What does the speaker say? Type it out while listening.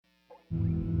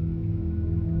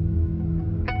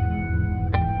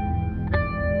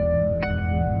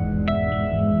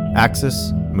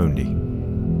Axis Mundi.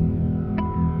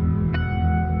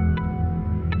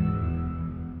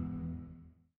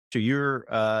 So your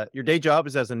day job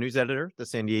is as a news editor at the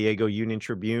San Diego Union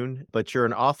Tribune, but you're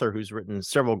an author who's written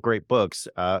several great books.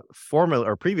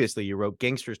 Previously, you wrote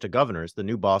Gangsters to Governors: The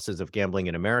New Bosses of Gambling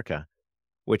in America,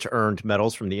 which earned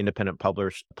medals from the Independent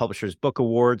Publishers Book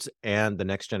Awards and the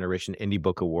Next Generation Indie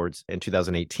Book Awards in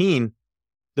 2018.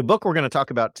 The book we're going to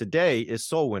talk about today is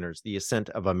Soul Winners: The Ascent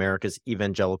of America's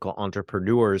Evangelical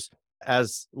Entrepreneurs.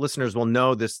 As listeners will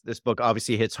know, this book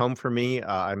obviously hits home for me.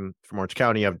 I'm from Orange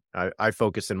County. I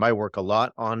focus in my work a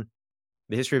lot on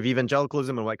the history of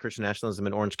evangelicalism and white Christian nationalism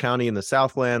in Orange County in the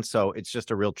Southland. So it's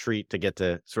just a real treat to get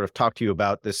to sort of talk to you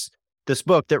about this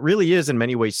book that really is in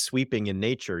many ways sweeping in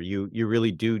nature. You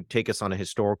really do take us on a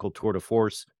historical tour de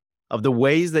force of the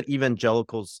ways that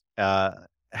evangelicals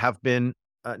have been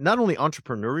not only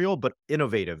entrepreneurial, but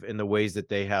innovative in the ways that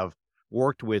they have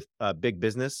worked with big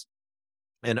business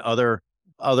and other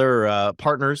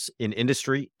partners in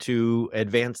industry to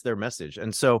advance their message.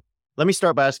 And so let me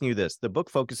start by asking you this. The book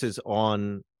focuses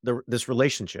on this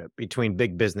relationship between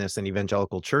big business and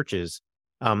evangelical churches.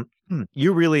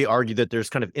 You really argue that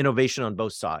there's kind of innovation on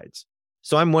both sides.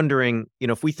 So I'm wondering,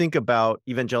 if we think about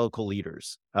evangelical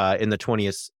leaders in the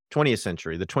 20th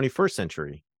century, the 21st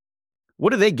century, what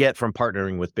do they get from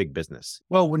partnering with big business?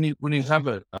 Well, when you have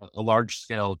a large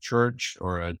scale church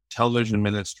or a television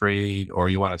ministry, or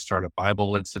you want to start a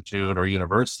Bible institute or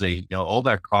university, all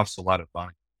that costs a lot of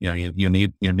money. You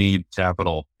need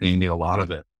capital, and you need a lot of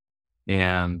it.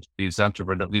 And these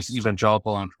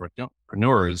evangelical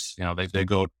entrepreneurs, they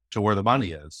go to where the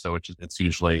money is. So it's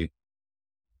usually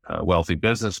wealthy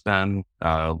businessmen,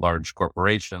 large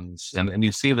corporations. And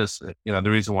you see this, the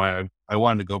reason why I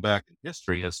wanted to go back in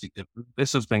history is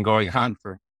this has been going on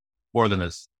for more than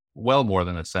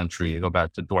a century. You go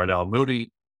back to Dwight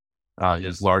Moody,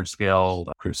 his large scale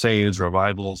crusades,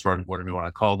 revivals, or whatever you want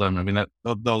to call them. I mean,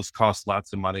 those cost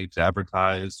lots of money to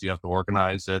advertise. You have to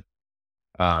organize it.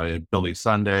 Billy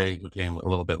Sunday, who came a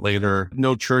little bit later.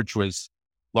 No church was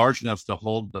large enough to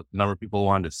hold the number of people who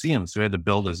wanted to see him. So he had to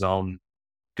build his own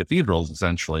cathedrals,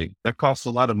 essentially. That costs a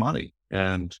lot of money.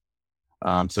 And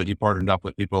so he partnered up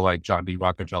with people like John D.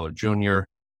 Rockefeller Jr.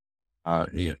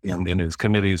 And his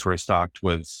committees were stocked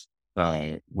with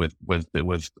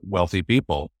wealthy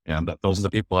people. And those are the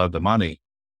people who have the money.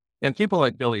 And people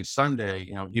like Billy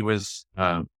Sunday, he was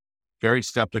very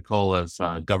skeptical of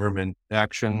government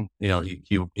action. He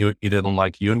didn't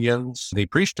like unions. He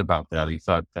preached about that. He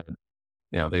thought that,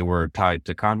 they were tied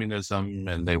to communism,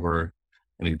 and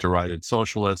he derided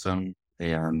socialism.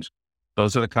 And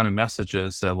those are the kind of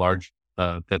messages that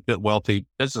that wealthy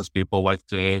business people like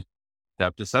to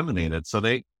have disseminated. So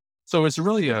it's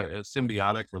really a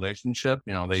symbiotic relationship.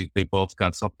 They both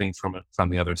got something from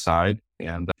the other side.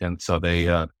 And so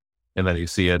and then you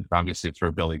see it obviously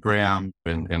through Billy Graham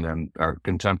and then our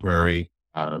contemporary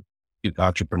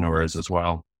entrepreneurs as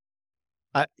well.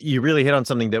 You really hit on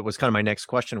something that was kind of my next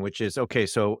question, which is, okay,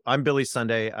 so I'm Billy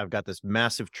Sunday. I've got this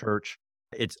massive church.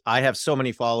 I have so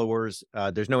many followers.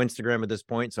 There's no Instagram at this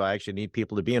point, so I actually need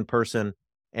people to be in person.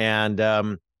 And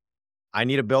I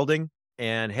need a building.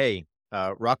 And hey,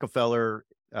 Rockefeller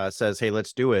says, hey,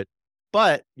 let's do it.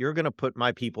 But you're going to put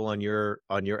my people on your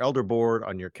elder board,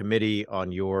 on your committee,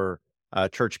 on your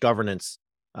church governance,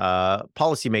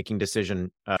 policymaking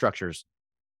decision structures.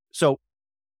 So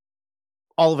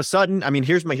all of a sudden, I mean,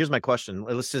 here's my question.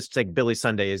 Let's just take Billy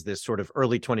Sunday as this sort of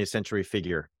early 20th century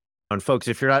figure. And folks,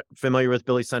 if you're not familiar with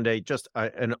Billy Sunday, just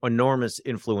an enormous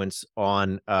influence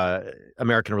on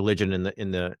American religion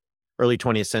in the early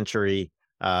 20th century,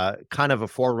 kind of a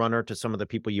forerunner to some of the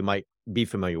people you might be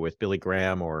familiar with, Billy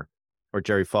Graham or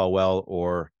Jerry Falwell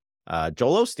or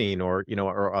Joel Osteen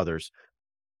or others.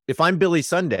 If I'm Billy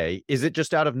Sunday, is it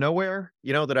just out of nowhere,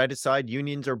 that I decide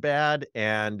unions are bad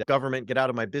and government get out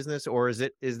of my business? Or is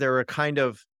there a kind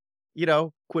of,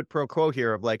 quid pro quo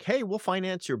here of like, hey, we'll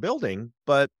finance your building,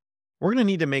 but we're going to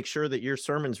need to make sure that your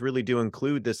sermons really do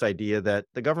include this idea that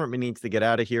the government needs to get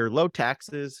out of here, low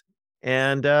taxes,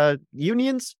 and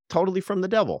unions totally from the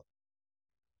devil.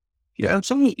 Yeah,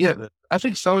 I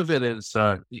think some of it is,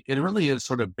 it really is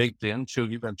sort of baked into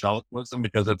evangelicalism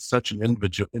because it's such an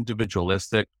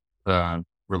individualistic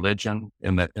religion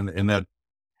in that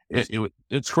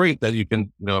it's great that you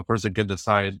can, a person can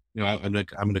decide, I'm going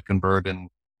to convert and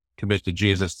commit to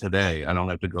Jesus today. I don't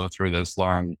have to go through this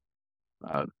long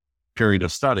period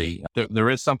of study. There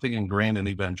is something ingrained in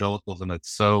evangelicalism that's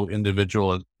so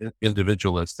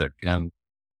individualistic, and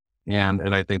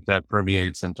I think that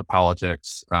permeates into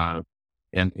politics.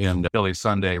 And Billy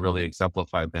Sunday really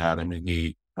exemplified that. I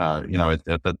mean, At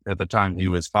the time he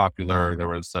was popular, there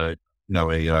was the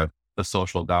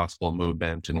social gospel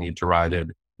movement, and he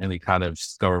derided any kind of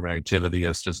government activity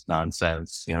as just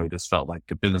nonsense. He just felt like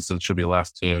the businesses should be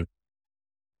left to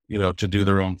do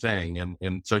their own thing.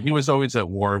 And so he was always at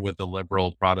war with the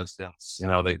liberal Protestants.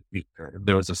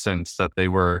 There was a sense that they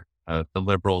were, the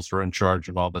liberals were in charge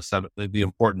of all the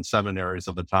important seminaries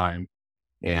of the time.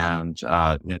 And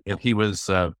he was,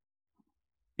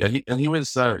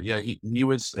 he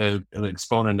was an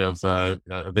exponent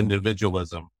of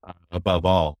individualism above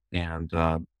all. And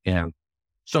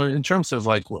so in terms of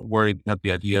like where he got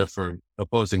the idea for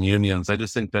opposing unions, I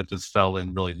just think that just fell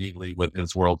in really neatly with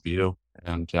his worldview.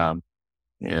 And I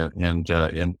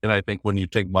think when you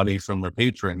take money from the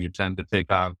patron, you tend to take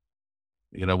on,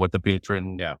 what the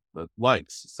patron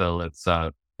likes. So it's,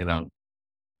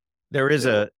 There is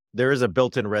a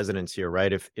built-in resonance here,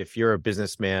 right? If you're a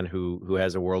businessman who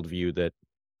has a worldview that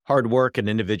hard work and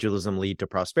individualism lead to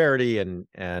prosperity and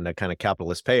a kind of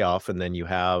capitalist payoff, and then you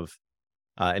have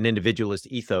an individualist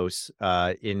ethos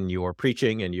in your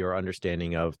preaching and your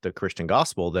understanding of the Christian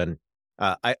gospel, then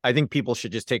I think people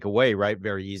should just take away, right,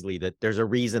 very easily, that there's a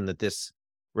reason that this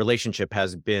relationship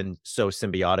has been so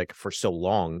symbiotic for so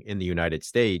long in the United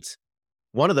States.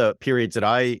 One of the periods that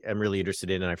I am really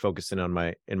interested in, and I focus in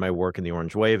my work in the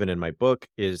Orange Wave and in my book,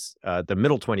 is the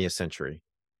middle 20th century.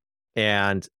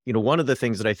 And one of the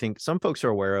things that I think some folks are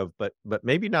aware of, but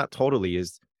maybe not totally,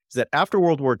 is that after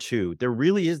World War II, there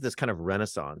really is this kind of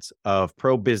renaissance of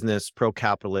pro-business,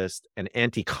 pro-capitalist, and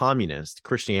anti-communist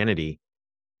Christianity,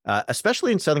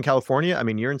 especially in Southern California. I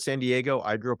mean, you're in San Diego.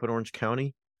 I grew up in Orange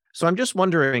County. So I'm just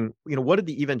wondering, what did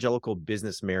the evangelical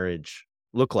business marriage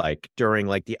look like during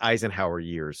like the Eisenhower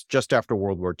years, just after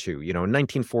World War II,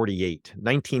 1948,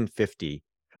 1950?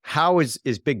 How is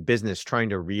big business trying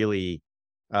to really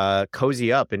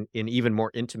cozy up in even more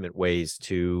intimate ways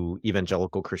to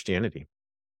evangelical Christianity?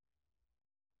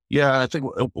 Yeah, I think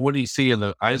what you see in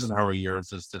the Eisenhower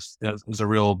years is a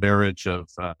real marriage of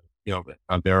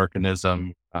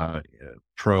Americanism,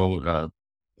 pro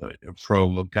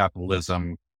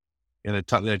capitalism, and it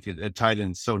tied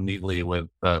in so neatly with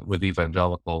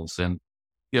evangelicals. And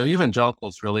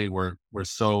evangelicals really were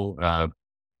so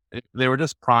they were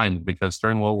just primed, because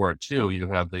during World War II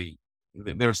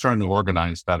they were starting to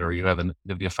organize better. You had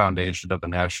the foundation of the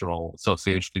National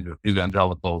Association of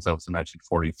Evangelicals. That was in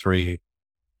 1943.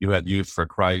 You had Youth for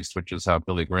Christ, which is how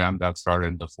Billy Graham got started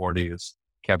in the 40s.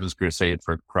 Campus Crusade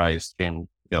for Christ came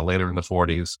later in the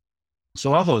 40s.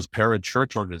 So all those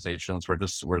parachurch organizations were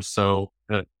so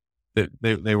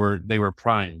they were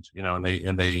primed, and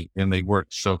they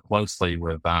worked so closely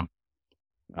with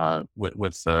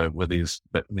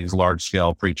these large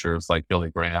scale preachers like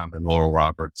Billy Graham and Oral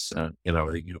Roberts, in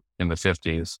the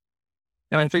 50s.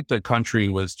 And I think the country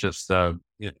was just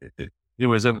it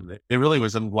really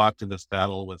was locked in this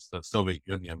battle with the Soviet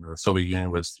Union. The Soviet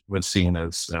Union was seen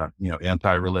as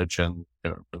anti-religion.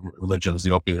 Religion is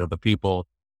the opiate of the people.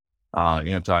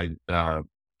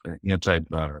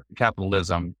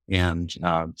 Anti-capitalism, and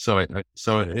so it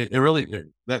really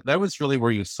that was really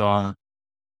where you saw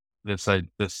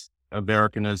this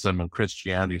Americanism and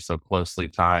Christianity so closely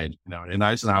tied. And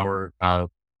Eisenhower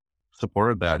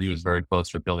supported that. He was very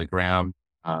close with Billy Graham.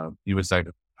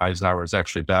 Eisenhower was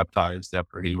actually baptized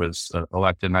after he was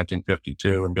elected in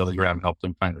 1952, and Billy Graham helped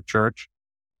him find a church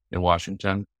in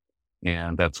Washington.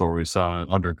 And that's where we saw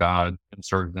Under God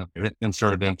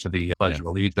inserted into the Pledge of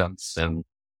Allegiance. And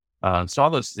so all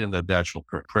this in the National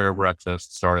Prayer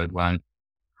Breakfast started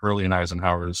early in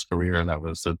Eisenhower's career, and that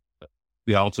was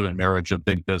the ultimate marriage of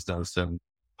big business and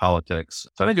politics.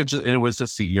 So I think it was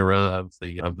just the era of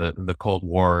the Cold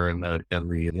War and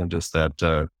just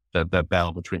that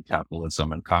battle between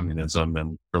capitalism and communism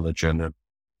and religion and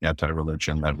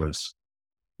anti-religion that was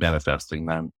manifesting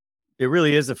then. It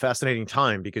really is a fascinating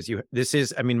time, because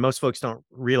most folks don't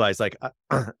realize, like,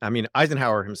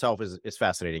 Eisenhower himself is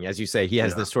fascinating. As you say, he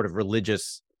has this sort of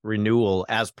religious renewal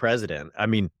as president. I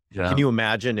mean, can you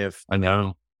imagine if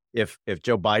Joe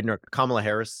Biden or Kamala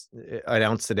Harris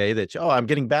announced today that, I'm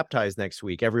getting baptized next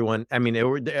week? Everyone,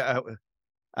 the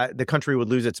country would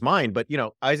lose its mind. But,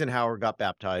 Eisenhower got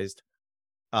baptized.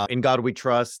 In God We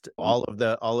Trust, all of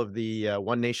the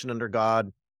One Nation Under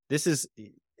God.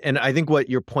 And I think what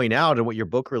you point out and what your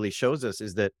book really shows us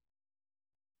is that,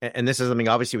 and this is something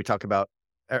obviously we talk about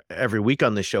every week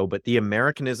on the show, but the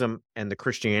Americanism and the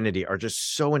Christianity are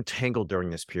just so entangled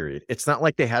during this period. It's not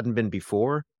like they hadn't been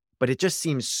before, but it just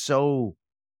seems so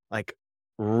like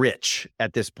rich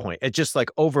at this point. It's just like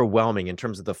overwhelming in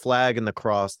terms of the flag and the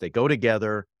cross. They go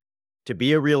together. To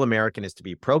be a real American is to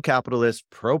be pro-capitalist,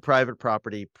 pro-private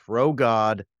property,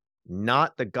 pro-God,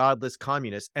 not the godless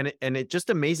communists. And it just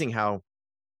amazing how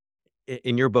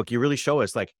in your book, you really show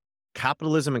us like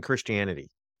capitalism and Christianity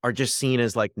are just seen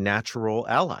as like natural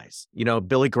allies.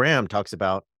 Billy Graham talks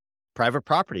about private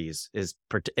properties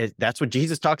that's what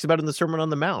Jesus talks about in the Sermon on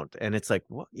the Mount. And it's like,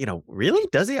 well, really?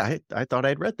 Does he? I thought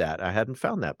I'd read that. I hadn't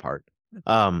found that part.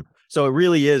 So it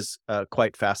really is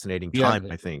quite fascinating time,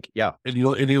 I think. Yeah. And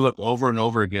you look over and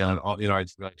over again, I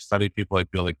study people like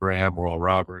Billy Graham, Oral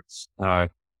Roberts,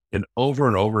 and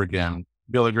over again,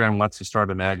 Billy Graham wants to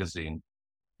start a magazine.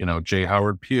 J.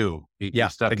 Howard Pugh,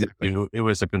 exactly. It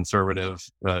was a conservative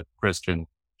Christian.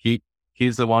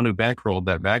 He's the one who bankrolled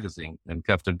that magazine and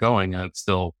kept it going. And it's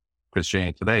still,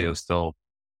 Christianity Today is still,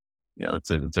 it's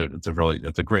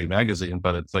a great magazine,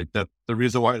 but it's like that. The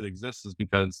reason why it exists is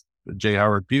because J.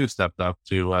 Howard Pugh stepped up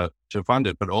to fund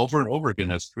it. But over and over again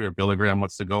in his career, Billy Graham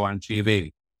wants to go on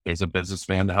TV. There's a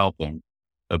businessman to help him.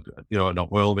 An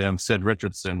oil man, Sid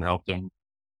Richardson, helped him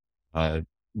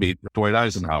meet Dwight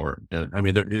Eisenhower. I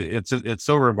mean, it's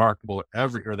so remarkable.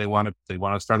 They want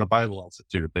to start a Bible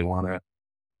Institute. They want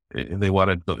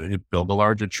to build a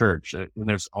larger church. And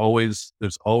there's always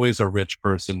a rich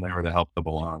person there to help them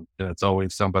along. And it's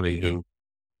always somebody who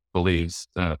believes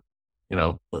in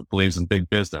big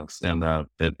business. And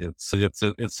it's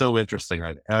so interesting,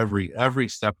 right? Every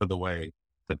step of the way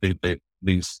that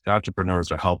these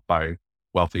entrepreneurs are helped by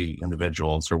wealthy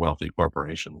individuals or wealthy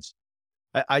corporations.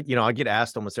 I get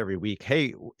asked almost every week,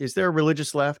 hey, is there a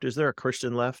religious left? Is there a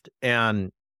Christian left? And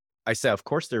I say, of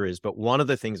course there is. But one of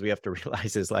the things we have to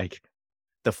realize is like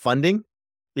the funding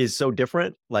is so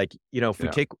different. Like, if we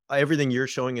take everything you're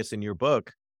showing us in your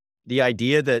book, the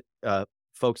idea that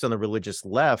folks on the religious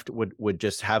left would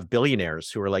just have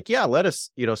billionaires who are like, yeah, let us,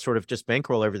 sort of just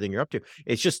bankroll everything you're up to.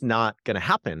 It's just not going to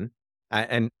happen.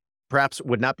 And perhaps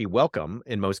would not be welcome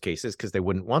in most cases because they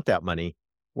wouldn't want that money.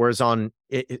 Whereas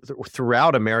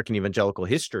throughout American evangelical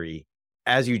history,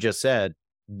 as you just said,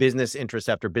 business interest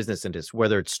after business interest,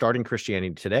 whether it's starting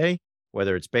Christianity Today,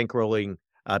 whether it's bankrolling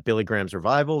Billy Graham's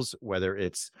revivals, whether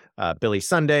it's Billy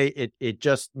Sunday, it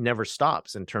just never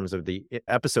stops in terms of the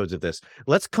episodes of this.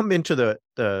 Let's come into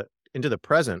the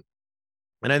present.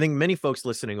 And I think many folks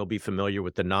listening will be familiar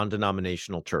with the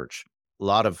non-denominational church. A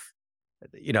lot of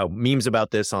memes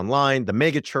about this online, the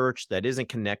mega church that isn't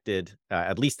connected,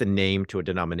 at least the name, to a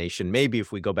denomination. Maybe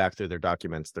if we go back through their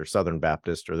documents, they're Southern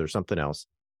Baptist or there's something else.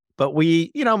 But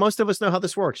most of us know how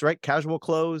this works, right? Casual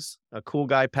clothes, a cool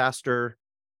guy pastor,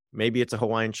 maybe it's a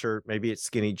Hawaiian shirt, maybe it's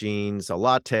skinny jeans, a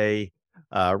latte,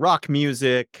 rock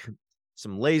music,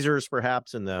 some lasers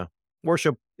perhaps in the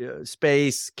worship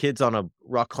space, kids on a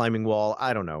rock climbing wall.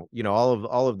 I don't know,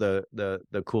 all of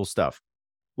the cool stuff.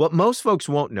 What most folks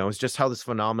won't know is just how this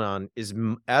phenomenon is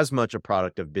as much a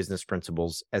product of business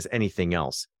principles as anything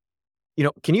else.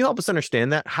 Can you help us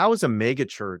understand that? How is a mega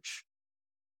church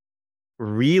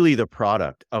really the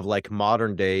product of like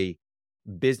modern day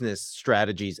business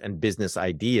strategies and business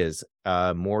ideas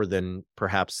more than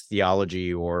perhaps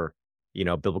theology or,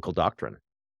 biblical doctrine?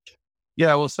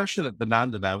 Yeah, well, especially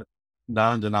the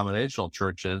non-denominational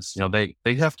churches,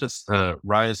 they have to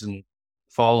rise and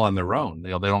fall on their own.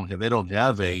 They don't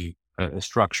have a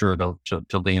structure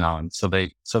to lean on. So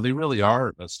they really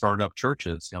are startup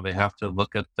churches. They have to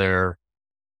look at their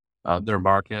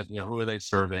market. Who are they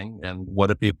serving, and what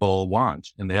do people want?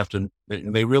 And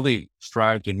they really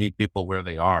strive to meet people where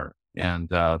they are. And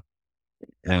so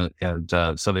they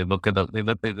look at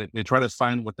they try to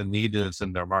find what the need is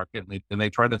in their market, and they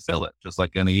try to fill it, just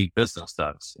like any business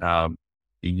does.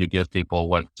 You give people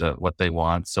what they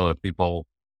want. So if people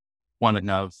want to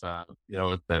have, a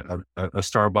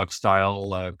Starbucks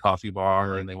style coffee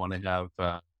bar, and they want to have,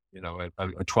 a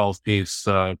 12-piece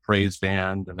praise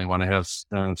band, and they want to have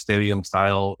stadium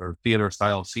style or theater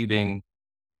style seating,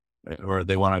 or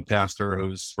they want a pastor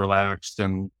who's relaxed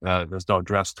and there's no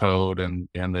dress code, and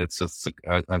it's just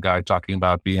a guy talking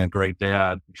about being a great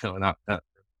dad,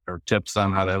 or tips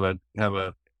on how to have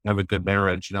a good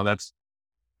marriage. That's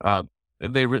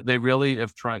they really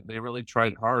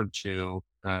tried hard to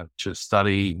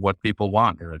study what people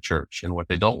want in a church and what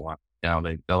they don't want.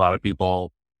 A lot of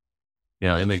people,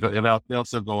 and they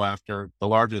also go after the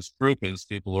largest group is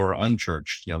people who are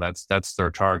unchurched. That's their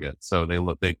target. So they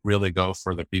really go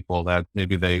for the people that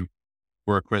maybe they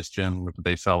were a Christian, but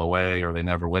they fell away, or they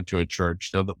never went to a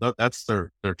church. So that's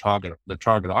their target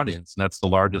audience, and that's the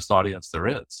largest audience there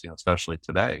is. Especially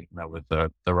today, with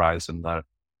the rise of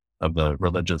the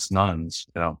religious nuns.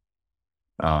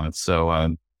 It's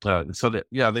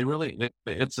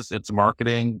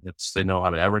marketing. They know how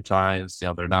to advertise.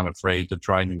 They're not afraid to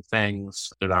try new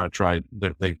things. They're not during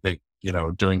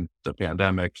the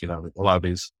pandemic, a lot of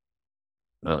these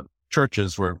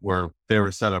churches where they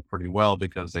were set up pretty well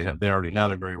because they already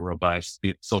had a very robust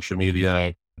social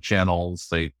media channels.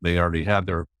 They already had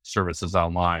their services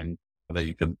online that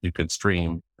you could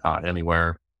stream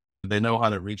anywhere. They know how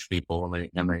to reach people,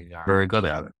 and they are very good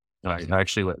at it. And I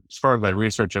actually, as far as my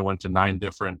research, I went to 9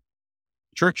 different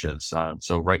churches.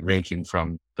 So ranging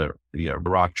from the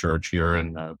Rock Church here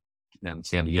in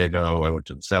San Diego, I went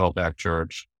to the Saddleback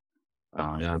Church,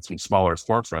 and some smaller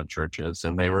storefront churches,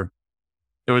 and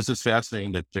it was just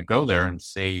fascinating to go there and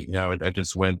see. I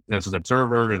just went as an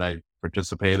observer, and I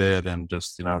participated, and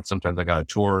just sometimes I got a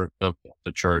tour of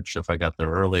the church if I got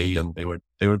there early, and they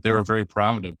were very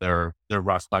proud of their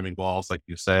rock climbing walls, like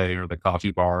you say, or the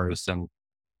coffee bars, and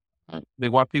they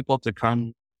want people to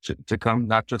come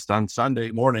not just on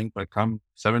Sunday morning, but come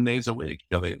 7 days a week.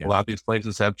 A lot of these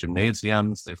places have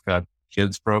gymnasiums, they've got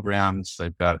kids programs,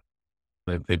 they've got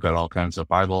all kinds of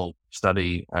Bible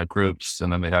study groups,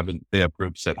 and then they have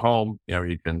groups at home.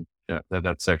 You can.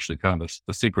 That's actually kind of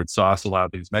the secret sauce. A lot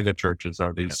of these mega churches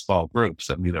are these small groups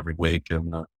that meet every week,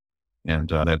 and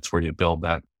that's where you build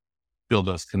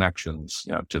those connections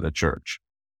to the church.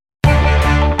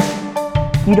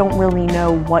 You don't really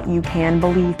know what you can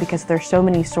believe because there's so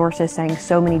many sources saying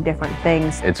so many different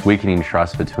things. It's weakening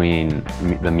trust between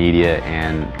the media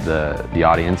and the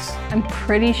audience. I'm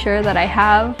pretty sure that I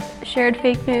have shared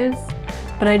fake news,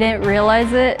 but I didn't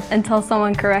realize it until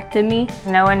someone corrected me.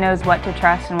 No one knows what to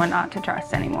trust and what not to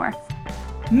trust anymore.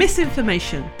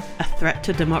 Misinformation, a threat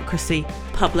to democracy,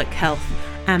 public health,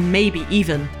 and maybe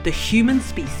even the human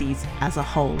species as a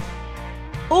whole.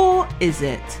 Or is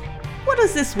it? What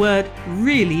does this word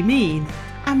really mean?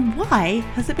 And why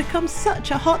has it become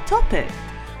such a hot topic?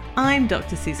 I'm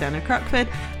Dr. Susanna Crockford,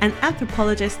 an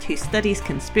anthropologist who studies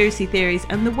conspiracy theories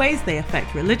and the ways they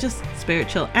affect religious,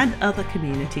 spiritual, and other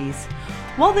communities.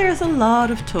 While there is a lot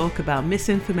of talk about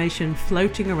misinformation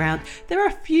floating around, there are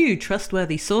a few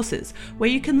trustworthy sources where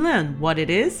you can learn what it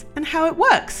is and how it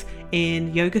works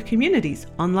in yoga communities,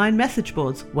 online message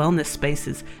boards, wellness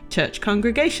spaces, church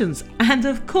congregations, and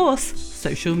of course,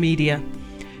 social media.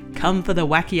 Come for the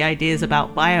wacky ideas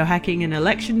about biohacking and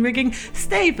election rigging,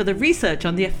 stay for the research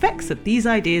on the effects of these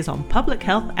ideas on public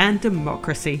health and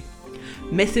democracy.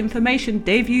 Misinformation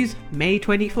debuts May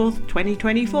 24th,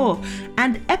 2024,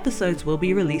 and episodes will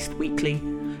be released weekly.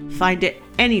 Find it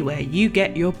anywhere you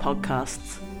get your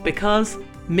podcasts, because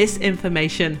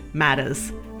misinformation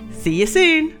matters. See you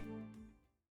soon!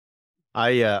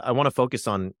 I want to focus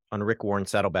on Rick Warren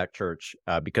Saddleback Church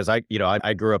because I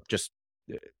grew up just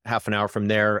half an hour from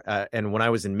there, and when I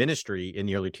was in ministry in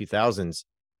the early 2000s,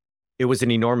 it was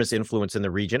an enormous influence in the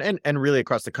region and really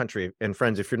across the country. And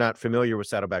friends, if you're not familiar with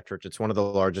Saddleback Church, it's one of the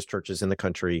largest churches in the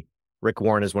country. Rick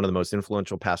Warren is one of the most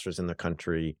influential pastors in the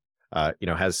country.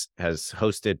 Has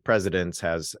hosted presidents,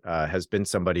 has been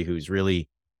somebody who's really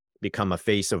become a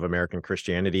face of American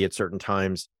Christianity at certain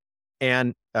times.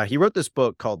 And he wrote this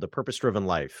book called The Purpose-Driven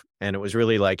Life. And it was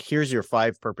really like, here's your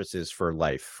 5 purposes for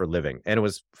life, for living. And it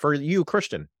was for you,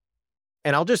 Christian.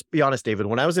 And I'll just be honest, David,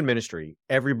 when I was in ministry,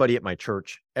 everybody at my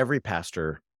church, every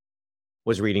pastor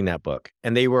was reading that book.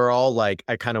 And they were all like,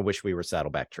 I kind of wish we were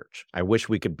Saddleback Church. I wish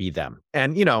we could be them.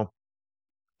 And,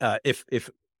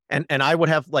 and I would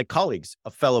have like colleagues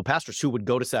of fellow pastors who would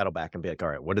go to Saddleback and be like, all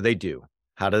right, what do they do?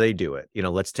 How do they do it?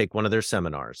 Let's take one of their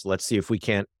seminars. Let's see if we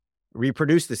can't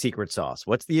reproduce the secret sauce.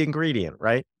 What's the ingredient,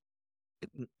 right?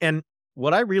 And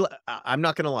what I realized, I'm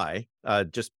not going to lie,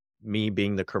 just me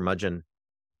being the curmudgeon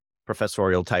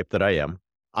professorial type that I am,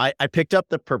 I picked up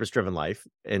The Purpose-Driven Life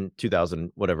in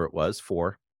 2000, whatever it was,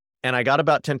 4, and I got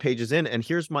about 10 pages in, and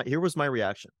here was my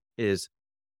reaction, is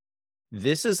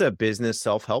this is a business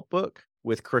self-help book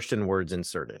with Christian words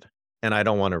inserted, and I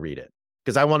don't want to read it,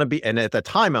 because I want to be, and at the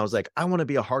time I was like, I want to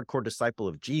be a hardcore disciple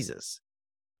of Jesus.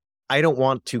 I don't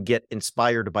want to get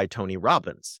inspired by Tony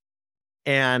Robbins.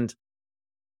 And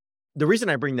the reason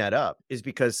I bring that up is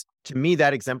because to me,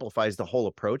 that exemplifies the whole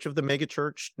approach of the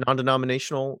megachurch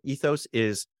non-denominational ethos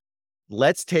is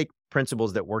let's take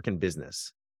principles that work in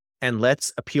business and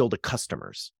let's appeal to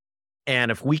customers. And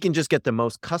if we can just get the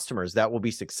most customers, that will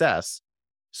be success.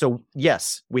 So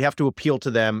yes, we have to appeal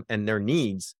to them and their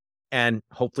needs, and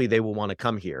hopefully they will want to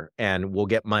come here and we'll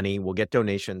get money, we'll get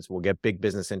donations, we'll get big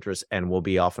business interests, and we'll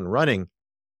be off and running.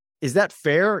 Is that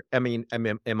fair? I mean,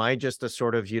 am I just a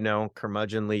sort of,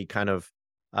 curmudgeonly kind of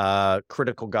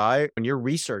critical guy? In your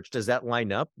research, does that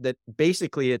line up? That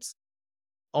basically it's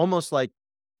almost like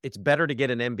it's better to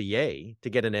get an MBA, to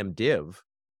get an MDiv,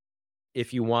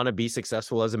 if you want to be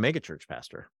successful as a megachurch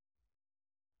pastor.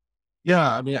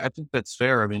 Yeah, I mean, I think that's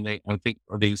fair. I mean, I think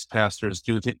these pastors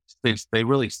do they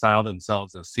really style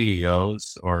themselves as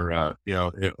CEOs, or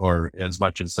or as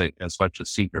much as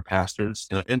senior pastors.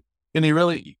 And you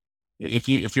really, if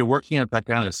you're working at that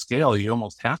kind of scale, you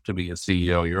almost have to be a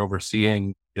CEO. You're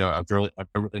overseeing,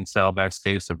 in Saddleback's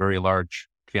case, a very large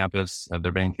campus.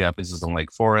 Their main campus is in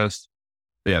Lake Forest.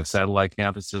 They have satellite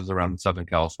campuses around Southern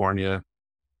California.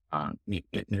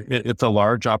 It's a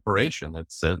large operation.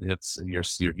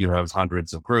 You have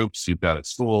hundreds of groups. You've got a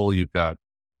school. You've got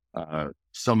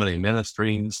so many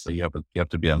ministries. So you have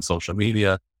to be on social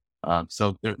media.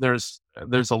 So there's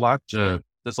a lot to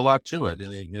it.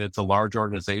 And it's a large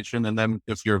organization. And then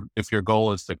if your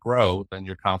goal is to grow, then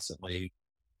you're constantly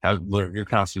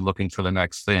looking for the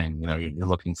next thing. You're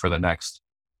looking for the next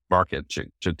market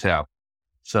to tap.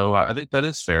 So I think that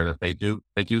is fair that they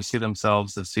do see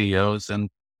themselves as CEOs. And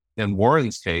in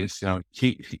Warren's case,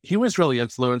 he was really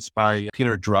influenced by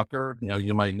Peter Drucker.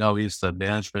 You might know he's the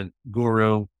management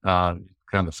guru, kind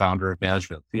of the founder of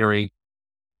management theory.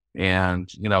 And,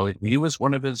 he was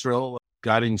one of his real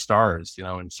guiding stars,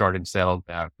 in starting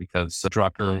Saddleback, because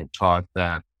Drucker taught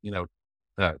that,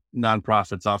 that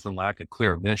nonprofits often lack a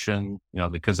clear mission,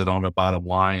 because they don't have a bottom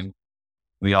line.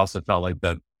 And he also felt like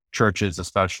that churches,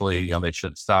 especially, they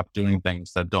should stop doing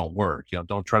things that don't work.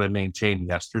 Don't try to maintain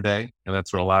yesterday. And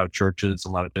that's what a lot of churches, a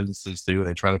lot of businesses do.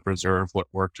 They try to preserve what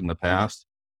worked in the past.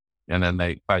 And then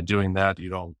by doing that,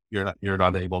 you're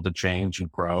not able to change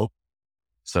and grow.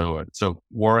 So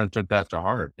Warren took that to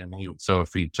heart. And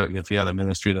if he had a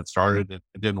ministry that started, it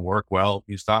didn't work well,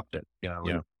 he stopped it,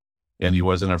 and he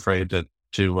wasn't afraid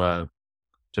to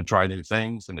try new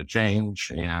things and to change.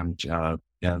 And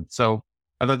so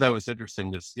I thought that was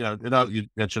interesting. You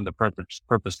mentioned the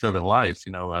purpose-driven life.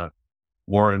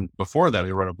 Warren, before that,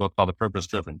 he wrote a book called The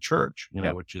Purpose-Driven Church,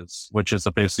 which is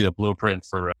basically a blueprint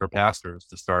for pastors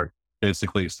to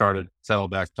started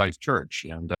Saddleback type church.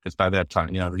 And because by that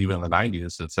time, even in the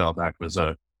 90s, Saddleback was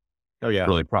a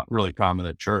really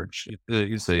prominent church.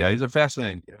 He's a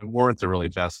fascinating, Warren's a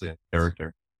really fascinating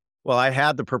character. Well, I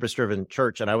had the Purpose-Driven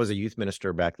Church, and I was a youth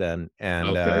minister back then,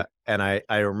 and I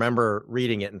remember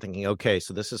reading it and thinking, okay,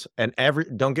 so this is, and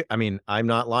I'm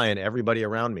not lying. Everybody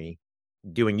around me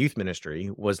doing youth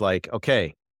ministry was like,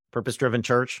 okay, Purpose-Driven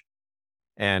Church,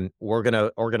 and we're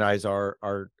gonna organize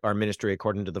our ministry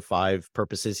according to the 5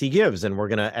 purposes he gives, and we're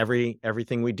gonna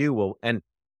everything we do will. And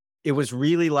it was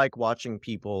really like watching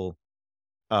people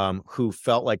who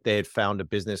felt like they had found a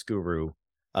business guru,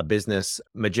 a business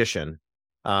magician.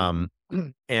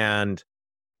 And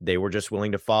they were just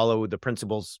willing to follow the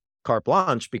principles carte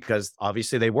blanche because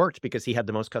obviously they worked because he had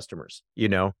the most customers,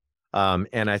 and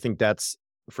I think that's,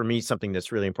 for me, something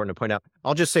that's really important to point out.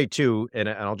 I'll just say too, and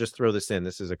I'll just throw this in,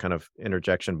 this is a kind of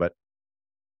interjection, but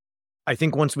I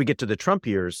think once we get to the Trump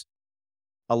years,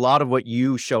 a lot of what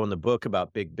you show in the book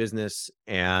about big business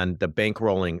and the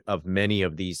bankrolling of many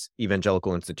of these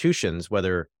evangelical institutions,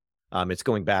 whether it's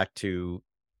going back to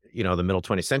the middle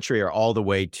 20th century or all the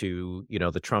way to,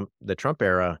 the Trump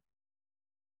era.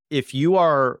 If you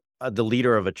are the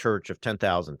leader of a church of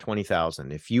 10,000,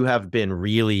 20,000, if you have been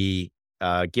really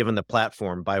given the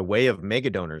platform by way of mega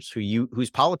donors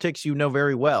whose politics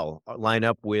very well line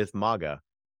up with MAGA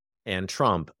and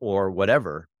Trump or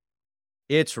whatever,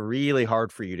 it's really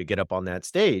hard for you to get up on that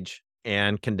stage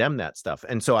and condemn that stuff.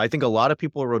 And so I think a lot of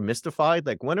people are mystified.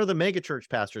 Like, when are the mega church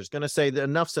pastors going to say that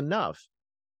enough's enough?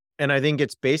 And I think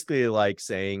it's basically like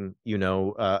saying,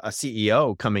 a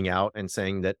CEO coming out and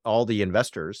saying that all the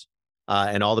investors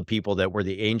and all the people that were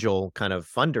the angel kind of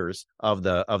funders of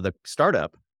the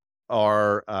startup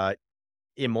are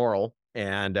immoral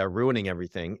and ruining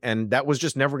everything. And that was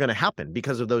just never going to happen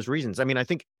because of those reasons. I mean, I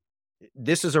think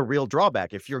this is a real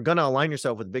drawback. If you're going to align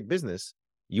yourself with big business,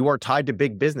 you are tied to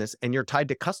big business and you're tied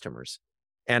to customers.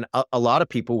 And a lot of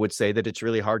people would say that it's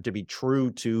really hard to be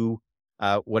true to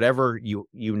whatever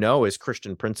is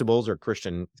Christian principles or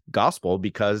Christian gospel,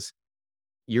 because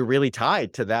you're really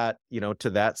tied to that, to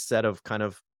that set of kind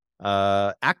of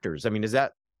actors. I mean, does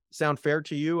that sound fair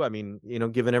to you? I mean,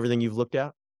 given everything you've looked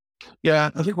at?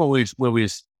 Yeah, I think what we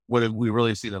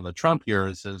really see in the Trump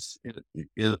years is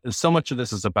so much of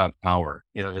this is about power.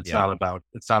 It's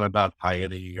not about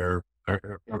piety or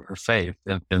faith.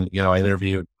 And I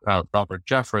interviewed Robert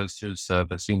Jeffress, who's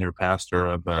the senior pastor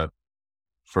of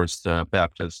First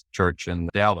Baptist Church in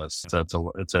Dallas.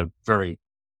 So it's a very,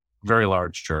 very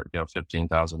large church,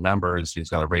 15,000 members. He's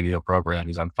got a radio program.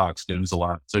 He's on Fox News a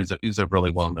lot. So he's a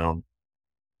really well-known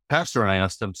pastor. And I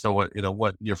asked him, so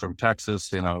what you're from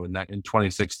Texas, in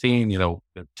 2016,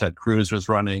 Ted Cruz was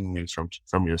running. He's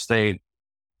from your state.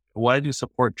 Why did you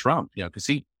support Trump? Because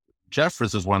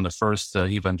Jeffress is one of the first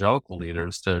evangelical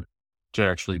leaders to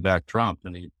actually back Trump,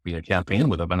 and he campaigned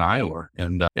with him in Iowa.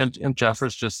 And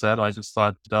Jeffress just said, "I just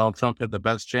thought Donald Trump had the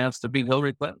best chance to beat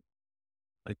Hillary Clinton."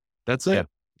 Like, that's it. Yeah.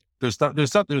 There's not.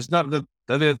 It's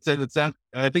that.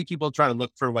 I think people try to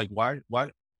look for, like, why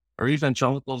are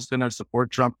evangelicals going to support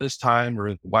Trump this time,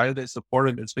 or why do they support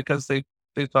him? It's because they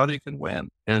thought he could win.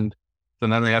 And then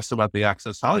they asked about the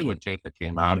Access Hollywood tape that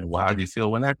came out, and how do you feel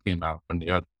when that came out? When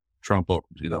you had Trump,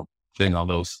 saying all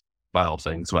those vile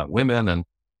things about women, and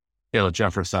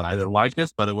Jeffress said, "I didn't like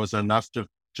it, but it was enough to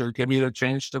give me the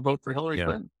change to vote for Hillary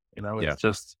Clinton." It's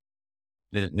just,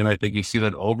 I think you see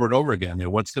that over and over again.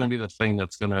 What's going to be the thing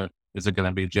is it going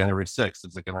to be January 6th?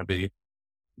 Is it going to be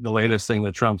the latest thing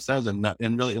that Trump says? And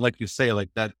really, like you say, like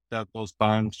that those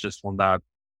bonds just will not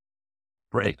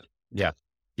break. Yeah.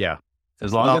 Yeah.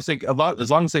 As long as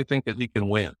they think that he can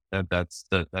win, that's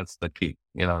the key.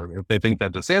 If they think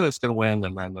that DeSantis can win,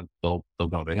 then they'll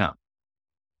go to him.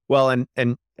 Well, and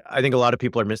I think a lot of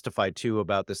people are mystified too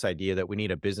about this idea that we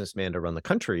need a businessman to run the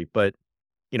country. But,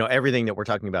 everything that we're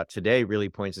talking about today really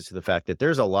points us to the fact that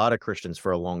there's a lot of Christians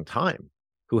for a long time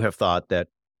who have thought that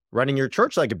running your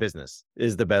church like a business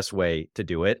is the best way to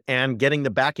do it. And getting the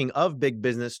backing of big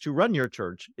business to run your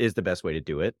church is the best way to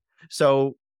do it.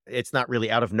 So it's not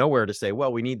really out of nowhere to say,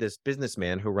 well, we need this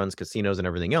businessman who runs casinos and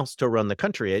everything else to run the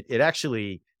country. It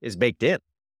actually is baked in.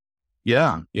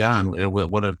 Yeah. And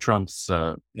one of Trump's,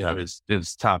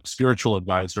 his top spiritual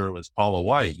advisor was Paula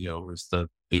White.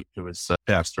 Was a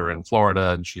pastor in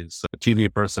Florida, and she's a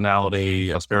TV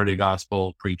personality, prosperity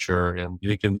gospel preacher, and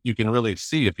you can really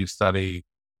see, if you study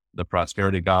the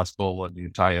prosperity gospel and you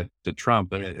tie it to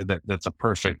Trump, that's a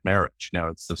perfect marriage.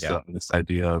 It's this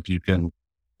idea of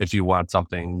if you want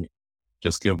something,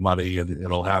 just give money and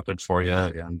it'll happen for you.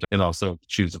 And also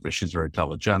she's very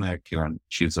telegenic, and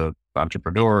she's an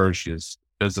entrepreneur. She's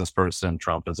a business person.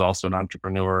 Trump is also an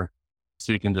entrepreneur.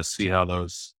 So you can just see how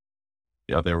those,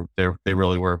 they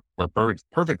really were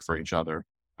perfect for each other,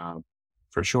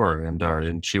 for sure.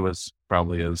 And she was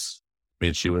probably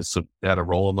she had a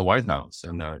role in the White House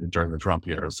and during the Trump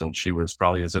years, and she was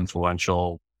probably as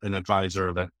influential an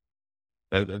advisor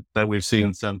that we've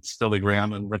seen since Billy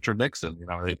Graham and Richard Nixon.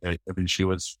 I mean, she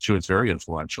was very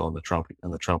influential in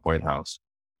the Trump White House.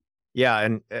 Yeah,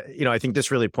 and I think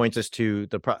this really points us to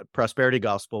the prosperity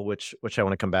gospel, which I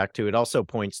want to come back to. It also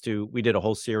points to, we did a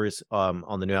whole series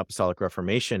on the New Apostolic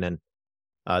Reformation, and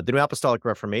the New Apostolic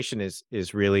Reformation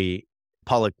is really,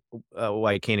 Paula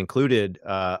White Cain included,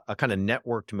 a kind of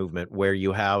networked movement where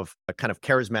you have a kind of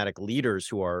charismatic leaders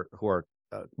who are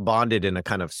bonded in a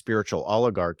kind of spiritual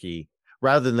oligarchy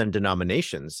rather than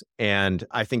denominations. And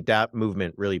I think that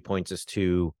movement really points us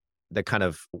to the kind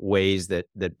of ways that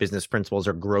business principles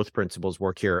or growth principles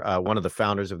work here. One of the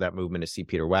founders of that movement is C.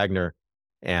 Peter Wagner,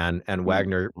 and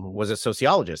Wagner was a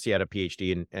sociologist. He had a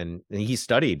PhD, and he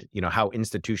studied, how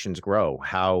institutions grow,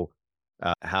 how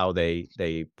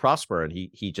they prosper, and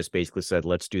he just basically said,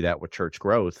 let's do that with church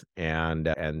growth, and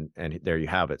there you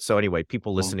have it. So anyway,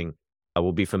 people listening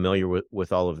will be familiar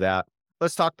with all of that.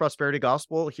 Let's talk prosperity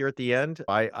gospel here at the end.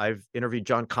 I've interviewed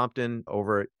John Compton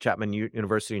over at Chapman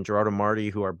University and Gerardo Marti,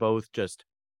 who are both just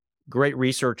great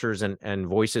researchers and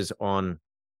voices on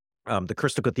the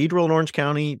Crystal Cathedral in Orange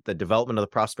County, the development of the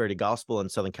prosperity gospel in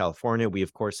Southern California. We,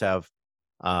 of course, have,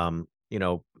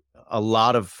 a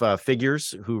lot of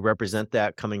figures who represent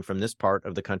that coming from this part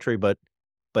of the country, but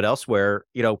elsewhere.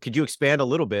 Could you expand a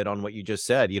little bit on what you just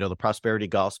said? The prosperity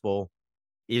gospel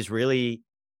is really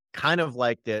kind of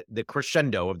like the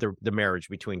crescendo of the marriage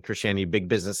between Christianity and big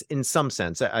business in some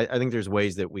sense. I think there's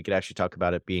ways that we could actually talk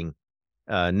about it being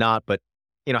not, but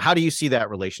how do you see that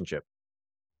relationship?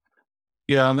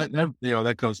 Yeah, and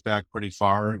that goes back pretty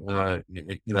far. I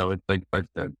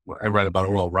read about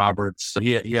Oral Roberts.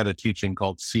 He had a teaching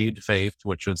called seed faith,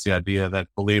 which was the idea that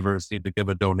believers need to give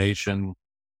a donation,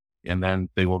 and then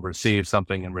they will receive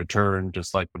something in return,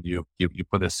 just like when you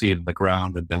put a seed in the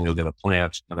ground and then you'll get a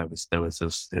plant. And that was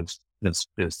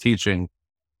his teaching.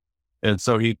 And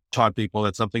so he taught people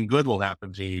that something good will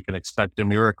happen to you. You can expect a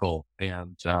miracle.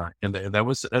 And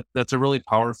that's a really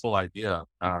powerful idea,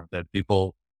 that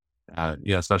people,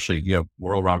 especially,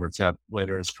 Oral Roberts had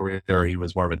later in his career, he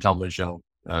was more of a television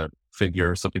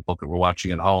figure. So people were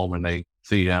watching at home and they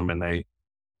see him, and they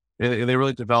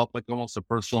really developed like almost a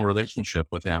personal relationship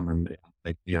with him. And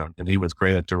and he was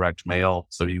great at direct mail.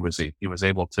 So he was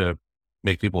able to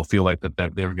make people feel like that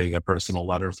they were getting a personal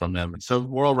letter from him. And so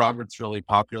Oral Roberts really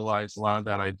popularized a lot of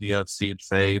that idea of seed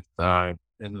faith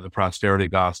into the prosperity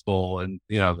gospel. And,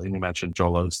 you mentioned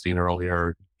Joel Osteen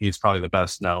earlier. He's probably the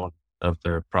best known of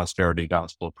the prosperity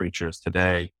gospel preachers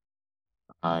today.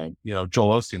 Joel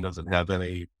Osteen doesn't have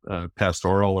any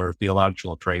pastoral or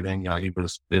theological training.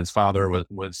 His father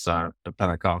was a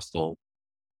Pentecostal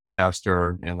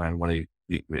pastor, and then when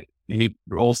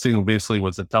Osteen basically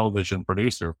was a television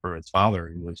producer for his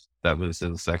father. That was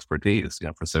his expertise.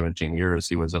 For 17 years,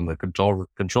 he was in the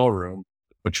control room,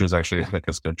 which was actually, I think,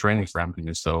 it's good training for him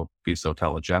to be so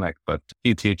telegenic. But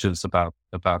he teaches about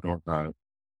the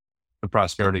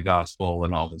prosperity gospel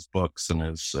in all his books and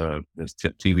his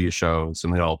TV shows,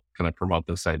 and they all kind of promote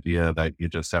this idea that you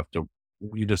just have to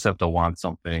want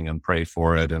something and pray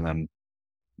for it, and then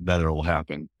that it'll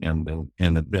happen. And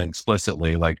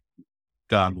explicitly, like,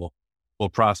 God will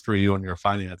prosper you in your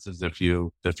finances if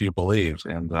you believe.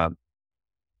 And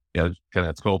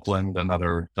Kenneth Copeland,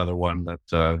 another one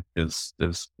that is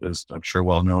I'm sure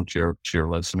well known to your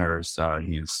listeners.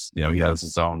 He has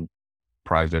his own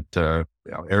private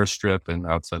airstrip and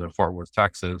outside of Fort Worth,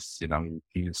 Texas. He's on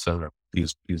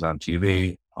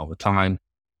TV all the time.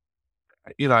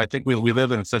 I think we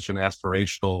live in such an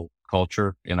aspirational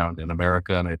culture, in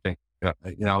America, and I think a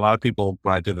lot of people,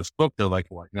 when I did this book, they're like,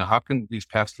 well, how can these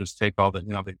pastors take all that?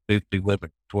 They live in.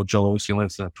 Well, Joel Osteen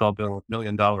lives in a $12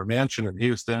 million mansion in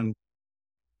Houston.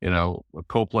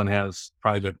 Copeland has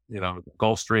private,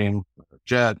 Gulfstream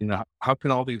jet. How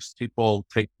can all these people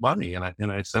take money? And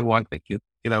I said, well, I think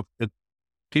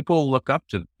people look up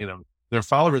to, their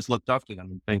followers looked up to them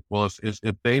and think, well, if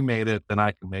they made it, then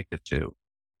I can make it too.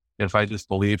 If I just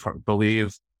believe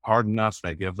hard enough and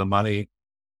I give the money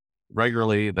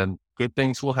regularly, then good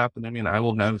things will happen. I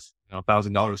will have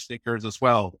 $1,000 sneakers as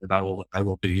well, and I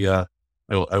will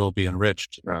be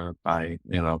enriched by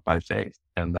faith.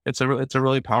 And it's a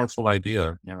really powerful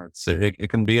idea. It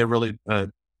can be a really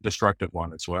destructive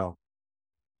one as well.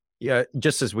 Yeah,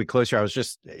 just as we close here,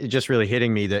 it just really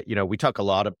hitting me that we talk a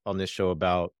lot on this show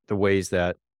about the ways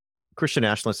that Christian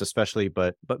nationalists, especially,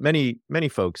 but many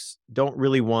folks don't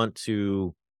really want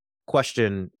to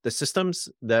question the systems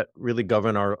that really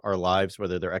govern our lives,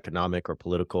 whether they're economic or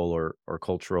political or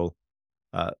cultural,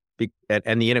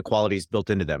 and the inequalities built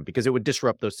into them, because it would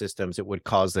disrupt those systems. It would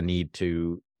cause the need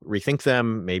to rethink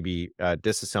them, maybe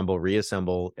disassemble,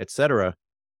 reassemble, etc.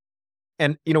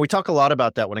 And we talk a lot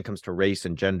about that when it comes to race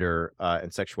and gender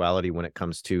and sexuality, when it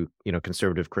comes to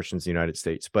conservative Christians in the United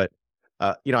States. But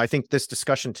I think this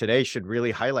discussion today should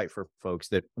really highlight for folks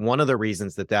that one of the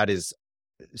reasons that is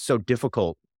so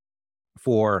difficult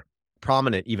for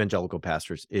prominent evangelical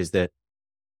pastors is that,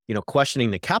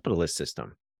 questioning the capitalist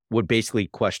system would basically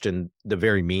question the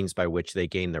very means by which they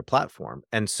gain their platform.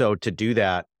 And so to do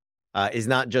that is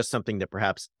not just something that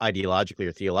perhaps ideologically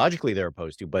or theologically they're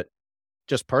opposed to, but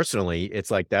just personally, it's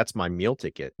like, that's my meal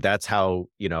ticket. That's how,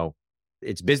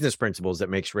 it's business principles that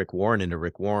makes Rick Warren into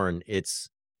Rick Warren. It's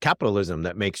capitalism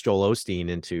that makes Joel Osteen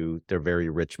into the very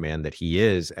rich man that he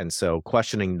is. And so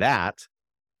questioning that,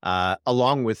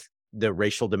 along with the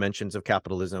racial dimensions of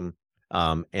capitalism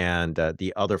and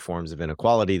the other forms of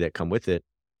inequality that come with it,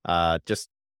 just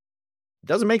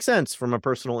doesn't make sense from a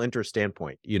personal interest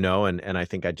standpoint, and I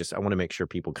think I want to make sure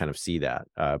people kind of see that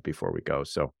before we go.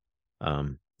 So,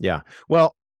 yeah.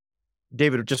 Well,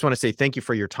 David, I just want to say thank you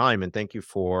for your time, and thank you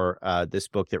for this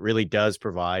book that really does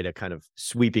provide a kind of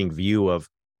sweeping view of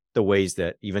the ways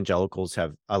that evangelicals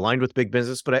have aligned with big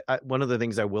business. But one of the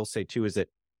things I will say too is that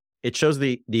it shows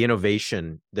the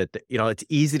innovation that it's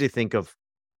easy to think of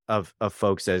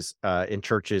folks as in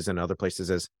churches and other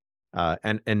places as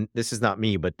and this is not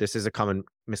me, but this is a common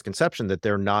misconception that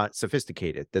they're not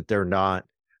sophisticated, that they're not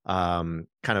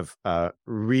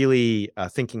really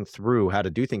thinking through how to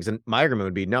do things. And my argument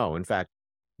would be no. In fact,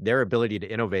 their ability to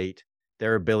innovate,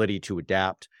 their ability to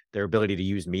adapt, their ability to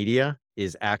use media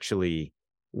is actually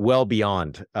well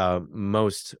beyond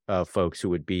most folks who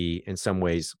would be in some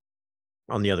ways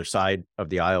on the other side of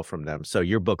the aisle from them. So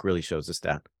your book really shows us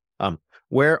that.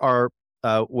 Where are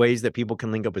ways that people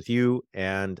can link up with you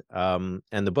and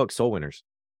the book Soul Winners?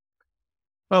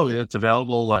 Oh, it's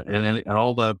available in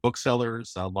all the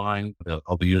booksellers online,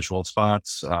 all the usual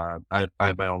spots. I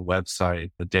have my own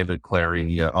website,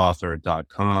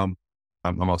 davidclaryauthor.com.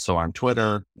 I'm also on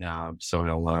Twitter.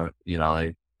 So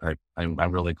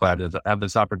I'm really glad to have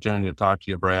this opportunity to talk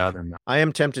to you, Brad. And I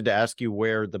am tempted to ask you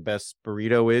where the best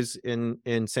burrito is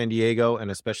in San Diego, and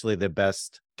especially the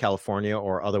best California,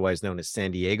 or otherwise known as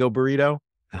San Diego burrito,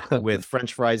 with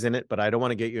French fries in it. But I don't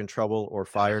want to get you in trouble or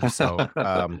fired. So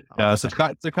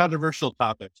it's a controversial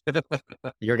topic.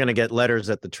 You're going to get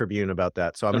letters at the Tribune about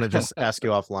that. So I'm going to just ask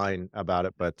you offline about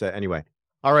it. But anyway,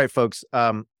 all right, folks.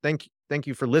 Thank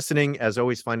you for listening. As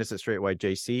always, find us at Straight White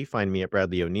JC. Find me at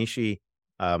Bradley Onishi.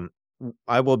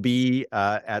 I will be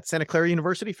at Santa Clara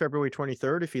University February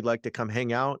 23rd if you'd like to come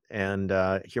hang out and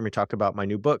hear me talk about my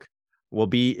new book. We'll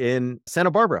be in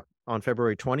Santa Barbara on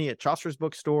February 20 at Chaucer's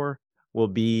Bookstore. We'll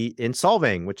be in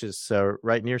Solvang, which is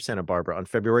right near Santa Barbara, on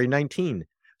February 19.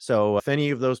 So if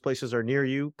any of those places are near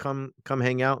you, come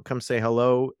hang out, come say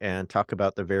hello, and talk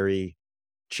about the very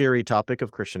cheery topic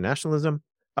of Christian nationalism.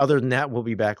 Other than that, we'll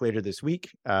be back later this week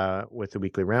with the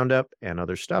weekly roundup and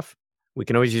other stuff. We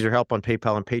can always use your help on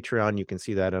PayPal and Patreon. You can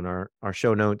see that in our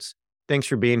show notes. Thanks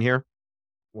for being here.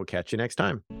 We'll catch you next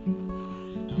time.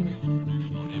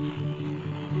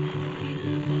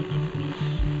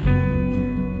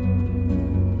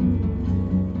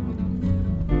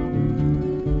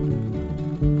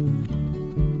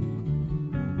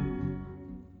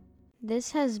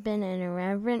 This has been an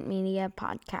Irreverent Media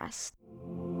podcast.